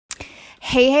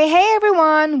Hey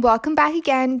everyone, welcome back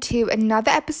again to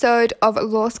another episode of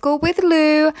Law School with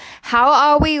Lou. How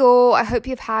are we all? I hope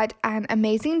you've had an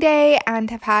amazing day and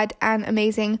have had an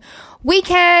amazing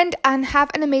weekend and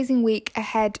have an amazing week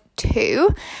ahead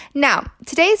too. Now,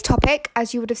 today's topic,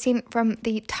 as you would have seen from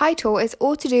the title, is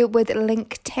all to do with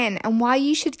LinkedIn and why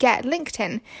you should get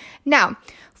LinkedIn. Now,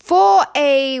 for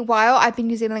a while, I've been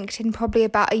using LinkedIn probably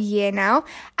about a year now,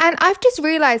 and I've just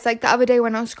realized the other day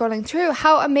when I was scrolling through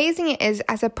how amazing it is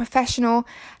as a professional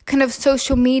kind of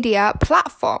social media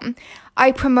platform.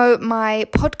 I promote my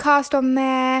podcast on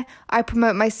there, I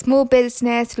promote my small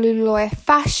business, Lulu Lawyer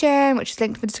Fashion, which is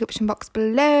linked in the description box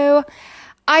below.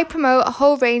 I promote a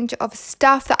whole range of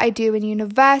stuff that I do in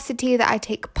university, that I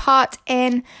take part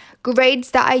in,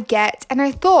 grades that I get, and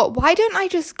I thought, why don't I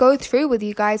just go through with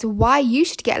you guys why you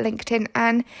should get LinkedIn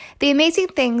and the amazing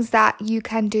things that you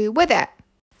can do with it.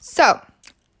 So,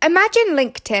 imagine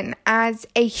LinkedIn as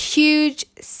a huge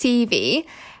CV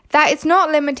that is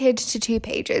not limited to 2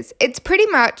 pages. It's pretty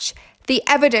much the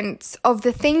evidence of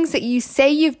the things that you say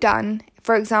you've done,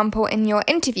 for example, in your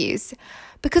interviews.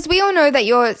 Because we all know that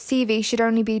your CV should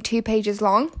only be 2 pages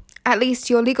long. At least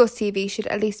your legal CV should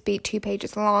at least be 2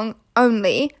 pages long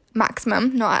only,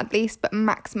 maximum, not at least, but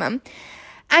maximum.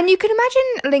 And you can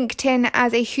imagine LinkedIn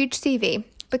as a huge CV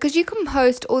because you can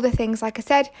post all the things, like I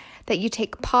said, that you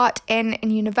take part in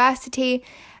university,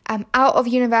 out of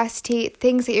university,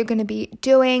 things that you're going to be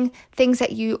doing, things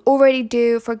that you already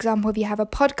do. For example, if you have a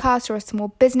podcast or a small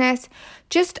business,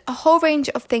 just a whole range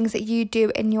of things that you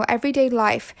do in your everyday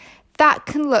life that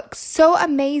can look so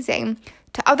amazing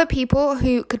to other people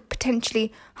who could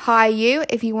potentially hire you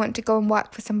if you want to go and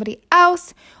work for somebody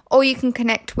else, or you can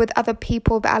connect with other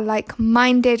people that are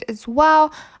like-minded as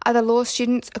well, other law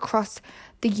students across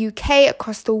the UK,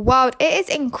 across the world. It is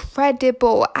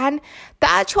incredible, and the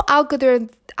actual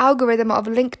algorithm of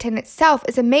LinkedIn itself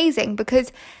is amazing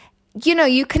because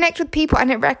you connect with people and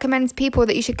it recommends people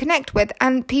that you should connect with,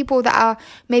 and people that are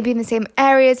maybe in the same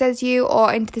areas as you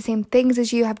or into the same things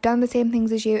as you, have done the same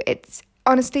things as you. It's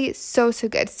honestly so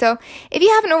good. So if you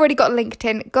haven't already got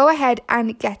LinkedIn, go ahead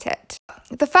and get it.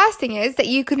 The first thing is that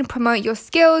you can promote your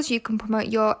skills, you can promote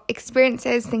your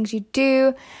experiences, things you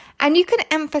do, and you can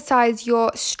emphasize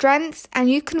your strengths,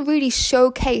 and you can really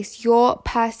showcase your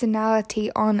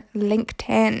personality on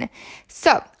LinkedIn.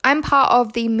 So I'm part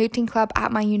of the Mooting Club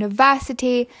at my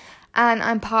university, and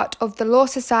I'm part of the Law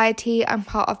Society, I'm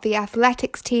part of the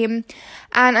athletics team,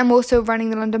 and I'm also running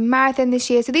the London Marathon this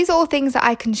year. So these are all things that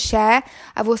I can share.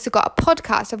 I've also got a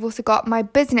podcast, I've also got my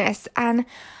business, and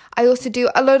I also do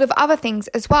a load of other things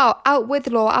as well, out with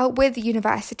law, out with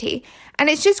university. And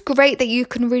it's just great that you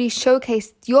can really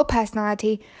showcase your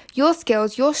personality, your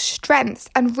skills, your strengths,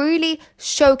 and really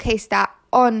showcase that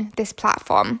on this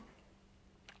platform,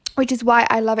 which is why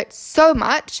I love it so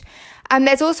much. And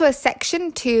there's also a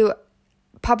section to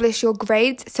publish your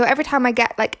grades. So every time I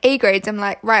get A grades, I'm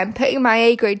like, right, I'm putting my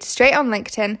A grades straight on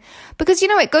LinkedIn, because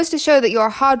it goes to show that you're a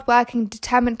hardworking,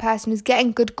 determined person who's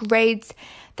getting good grades,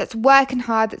 that's working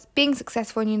hard, that's being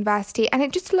successful in university, and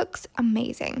it just looks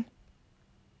amazing.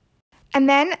 And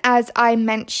then, as I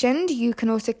mentioned, you can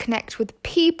also connect with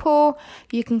people,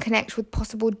 you can connect with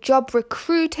possible job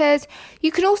recruiters,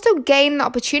 you can also gain the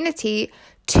opportunity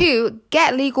to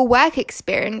get legal work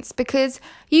experience, because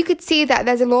you could see that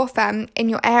there's a law firm in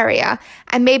your area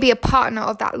and maybe a partner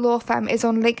of that law firm is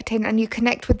on LinkedIn, and you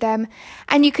connect with them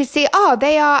and you could see, oh,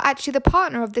 they are actually the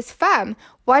partner of this firm.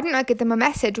 Why don't I give them a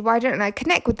message? Why don't I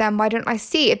connect with them? Why don't I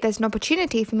see if there's an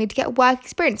opportunity for me to get work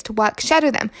experience, to work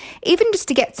shadow them, even just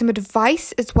to get some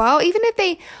advice as well, even if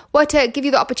they were to give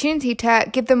you the opportunity to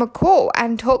give them a call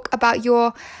and talk about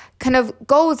your kind of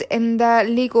goals in the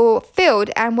legal field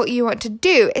and what you want to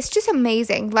do. It's just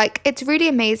amazing. It's really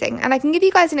amazing. And I can give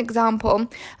you guys an example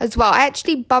as well. I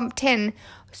actually bumped in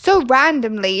so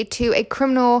randomly to a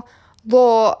criminal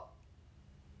law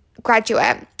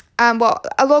graduate.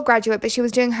 A law graduate, but she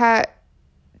was doing her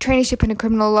traineeship in a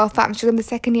criminal law firm. She was in the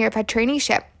second year of her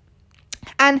traineeship.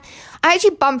 And I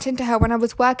actually bumped into her when I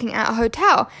was working at a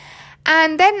hotel.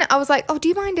 And then I was like, oh, do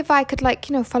you mind if I could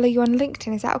follow you on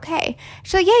LinkedIn? Is that okay?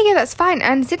 She's like, yeah, that's fine.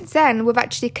 And since then, we've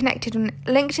actually connected on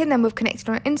LinkedIn, then we've connected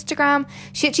on Instagram.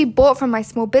 She actually bought from my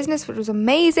small business, which was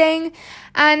amazing.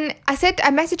 And I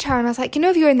messaged her and I was like,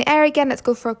 if you're in the area again, let's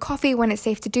go for a coffee when it's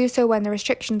safe to do so, when the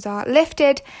restrictions are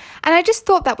lifted. And I just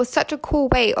thought that was such a cool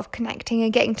way of connecting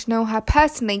and getting to know her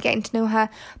personally, getting to know her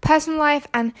personal life,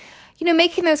 and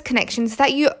making those connections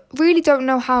that you really don't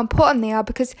know how important they are,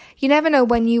 because you never know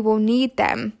when you will need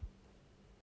them.